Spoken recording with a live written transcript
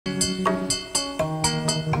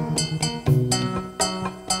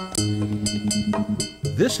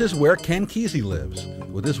This is where Ken Kesey lives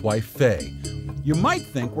with his wife, Faye. You might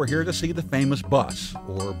think we're here to see the famous bus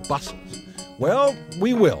or buses. Well,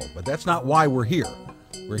 we will, but that's not why we're here.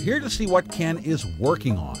 We're here to see what Ken is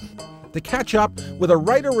working on, to catch up with a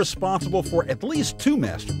writer responsible for at least 2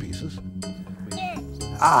 masterpieces.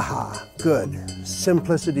 Aha, good.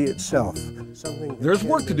 Simplicity itself. There's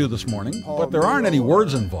work to do this morning, but there aren't any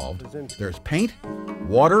words involved. There's paint,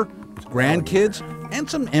 water, grandkids, and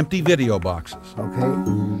some empty video boxes. Okay.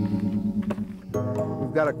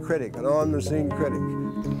 We've got a critic, an on-the-scene critic.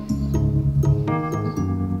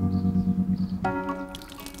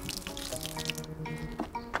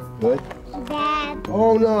 Good? Bad.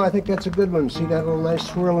 Oh, no, I think that's a good one. See that little nice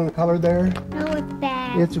swirl in color there? No, it's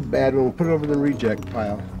bad. It's a bad one. Put it over the reject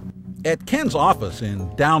pile. At Ken's office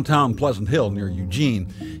in downtown Pleasant Hill near Eugene,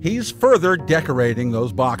 he's further decorating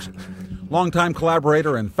those boxes. Longtime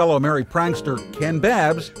collaborator and fellow merry prankster Ken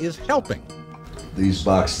Babbs is helping. These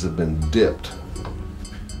boxes have been dipped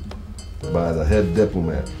by the head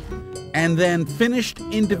diplomat. And then finished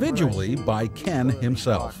individually by Ken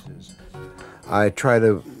himself. I try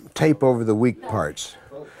to tape over the weak parts,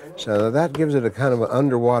 so that gives it a kind of an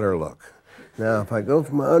underwater look. Now, if I go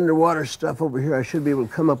for my underwater stuff over here, I should be able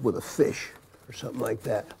to come up with a fish or something like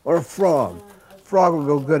that, or a frog. Frog will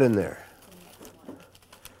go good in there.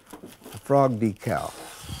 A frog decal.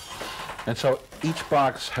 And so each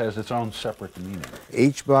box has its own separate meaning.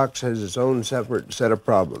 Each box has its own separate set of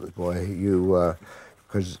problems, boy.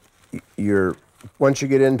 Because once you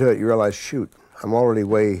get into it, you realize, shoot, I'm already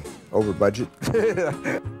way over budget.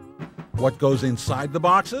 What goes inside the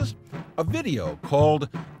boxes? A video called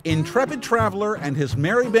Intrepid Traveler and His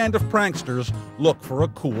Merry Band of Pranksters Look for a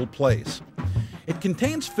Cool Place. It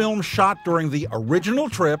contains film shot during the original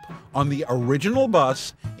trip on the original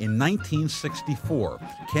bus in 1964.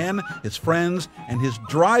 Ken, his friends, and his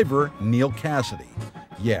driver, Neil Cassidy.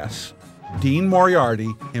 Yes, Dean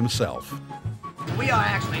Moriarty himself. We are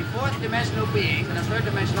actually fourth-dimensional beings in a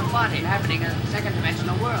third-dimensional body inhabiting a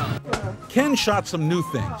second-dimensional world. Ken shot some new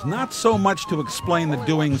things, not so much to explain the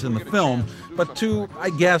doings in the film, but to, I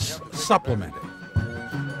guess, supplement it.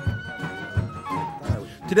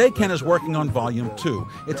 Today, Ken is working on Volume 2.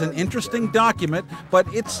 It's an interesting document, but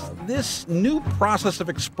it's this new process of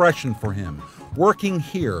expression for him. Working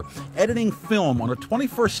here, editing film on a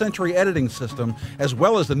 21st century editing system, as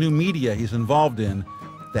well as the new media he's involved in,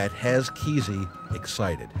 that has Kesey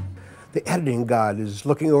excited. The editing god is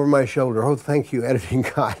looking over my shoulder. Oh, thank you, editing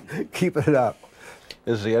god. Keep it up.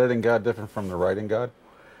 Is the editing god different from the writing god?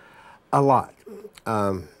 A lot.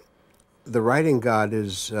 The writing god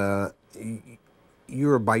is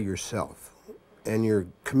you're by yourself, and you're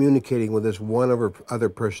communicating with this one other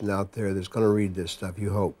person out there that's going to read this stuff, you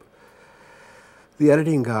hope. The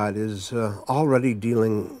editing god is already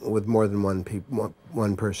dealing with more than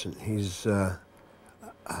one person. He's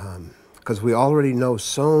because we already know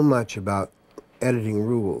so much about editing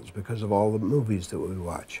rules because of all the movies that we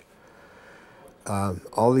watch.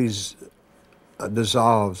 All these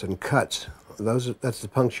dissolves and cuts, that's the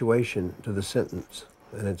punctuation to the sentence.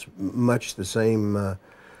 And it's much the same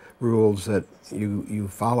rules that you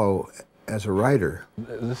follow as a writer.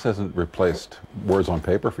 This hasn't replaced words on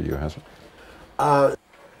paper for you, has it?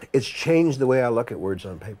 It's changed the way I look at words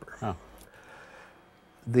on paper. Oh.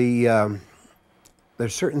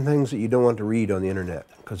 There's certain things that you don't want to read on the internet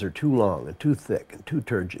because they're too long and too thick and too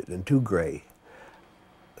turgid and too gray.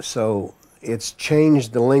 So it's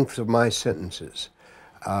changed the length of my sentences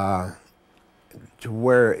to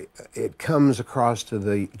where it comes across to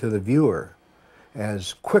the viewer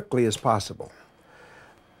as quickly as possible.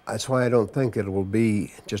 That's why I don't think it will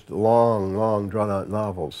be just long, drawn-out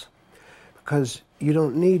novels, because you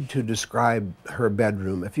don't need to describe her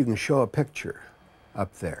bedroom if you can show a picture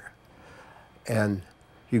up there. And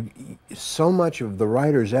so much of the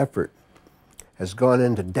writer's effort has gone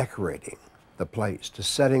into decorating the place, to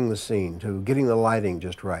setting the scene, to getting the lighting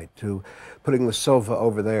just right, to putting the sofa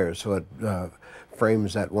over there so it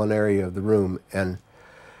frames that one area of the room. And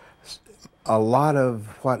a lot of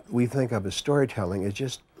what we think of as storytelling is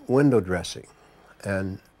just window dressing.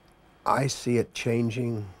 And I see it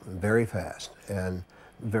changing very fast and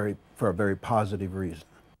for a very positive reason.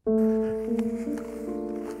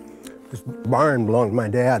 This barn belonged to my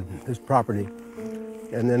dad, this property,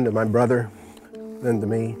 and then to my brother, then to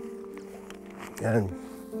me. And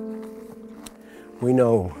we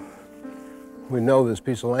know this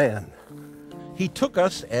piece of land. He took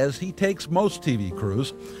us, as he takes most TV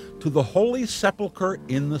crews, to the Holy Sepulchre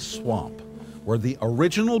in the swamp, where the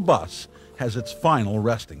original bus has its final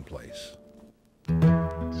resting place.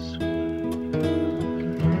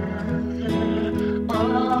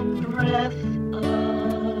 A breath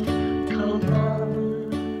of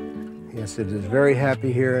Yes, it is very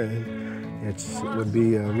happy here, and it would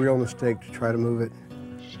be a real mistake to try to move it.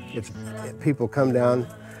 People come down,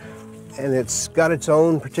 and it's got its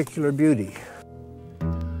own particular beauty.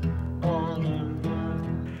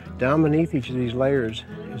 Down beneath each of these layers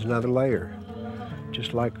is another layer,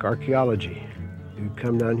 just like archaeology. You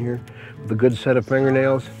come down here with a good set of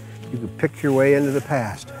fingernails, you could pick your way into the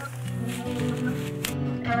past.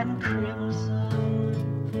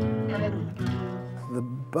 The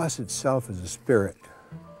bus itself is a spirit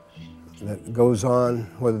that goes on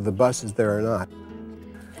whether the bus is there or not.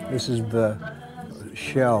 This is the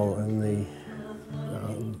shell and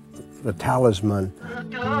the talisman. The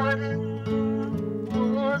garden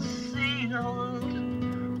was sealed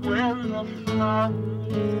when the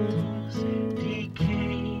flowers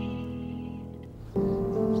decayed.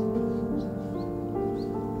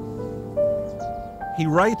 He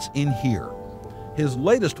writes in here. His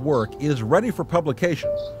latest work is ready for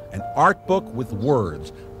publication, an art book with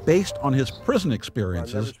words based on his prison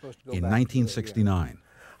experiences in 1969.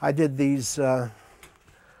 I did these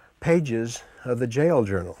pages of the jail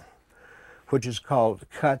journal, which is called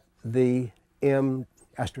Cut the M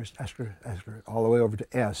asterisk, asterisk, asterisk, all the way over to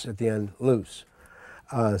S at the end, loose.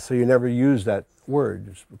 So you never use that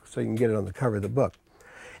word, so you can get it on the cover of the book.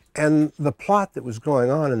 And the plot that was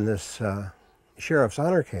going on in this sheriff's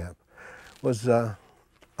honor camp was a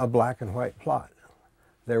black and white plot.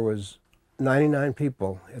 There was 99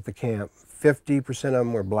 people at the camp. 50% of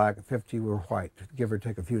them were black, 50 were white, give or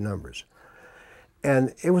take a few numbers.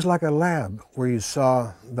 And it was like a lab where you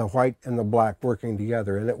saw the white and the black working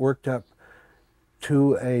together, and it worked up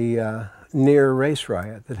to a near race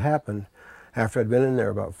riot that happened after I'd been in there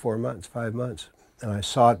about 4 months, 5 months. And I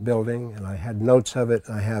saw it building, and I had notes of it,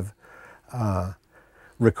 and I have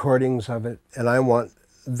recordings of it, and I want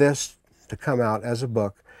this to come out as a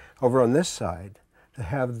book over on this side to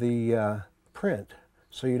have the print,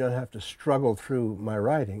 so you don't have to struggle through my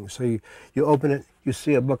writing. So you open it, you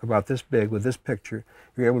see a book about this big with this picture,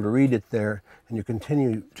 you're able to read it there, and you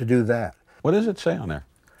continue to do that. What does it say on there?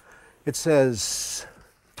 It says,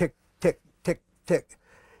 tick, tick, tick, tick.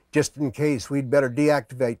 Just in case, we'd better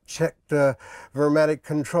deactivate. Check the vermatic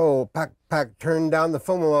control. Pack, pack, turn down the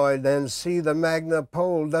foamaloid, then see the magna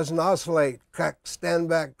pole doesn't oscillate. Crack, stand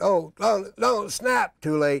back. Oh, no, snap.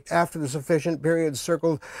 Too late. After the sufficient period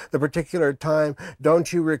circled the particular time,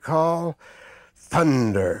 don't you recall?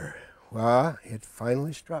 Thunder. Well, it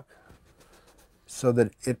finally struck. So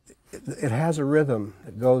that it has a rhythm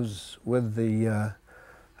that goes with the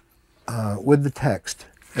text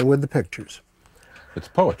and with the pictures. It's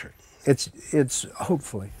poetry. It's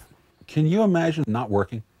hopefully. Can you imagine not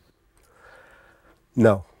working?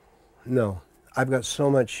 No. I've got so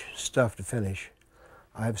much stuff to finish.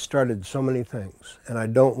 I've started so many things, and I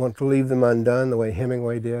don't want to leave them undone the way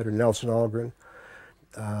Hemingway did, or Nelson Algren.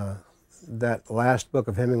 That last book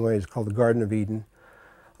of Hemingway is called The Garden of Eden.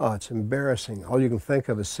 Oh, it's embarrassing. All you can think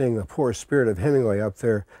of is seeing the poor spirit of Hemingway up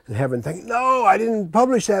there in heaven thinking, no, I didn't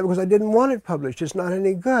publish that because I didn't want it published. It's not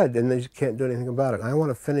any good. And they can't do anything about it. I want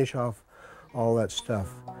to finish off all that stuff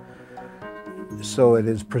so it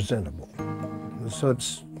is presentable. So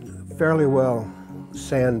it's fairly well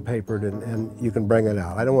sandpapered and you can bring it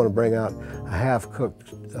out. I don't want to bring out a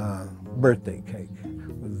half-cooked birthday cake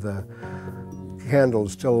with the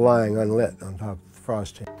candles still lying unlit on top of the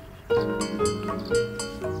frosting.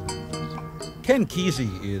 Ken Kesey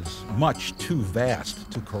is much too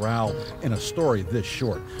vast to corral in a story this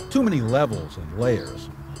short. Too many levels and layers.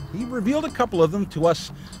 He revealed a couple of them to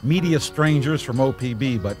us media strangers from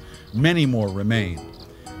OPB, but many more remain.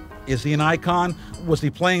 Is he an icon? Was he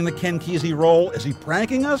playing the Ken Kesey role? Is he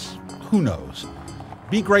pranking us? Who knows?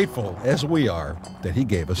 Be grateful, as we are, that he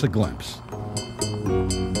gave us a glimpse.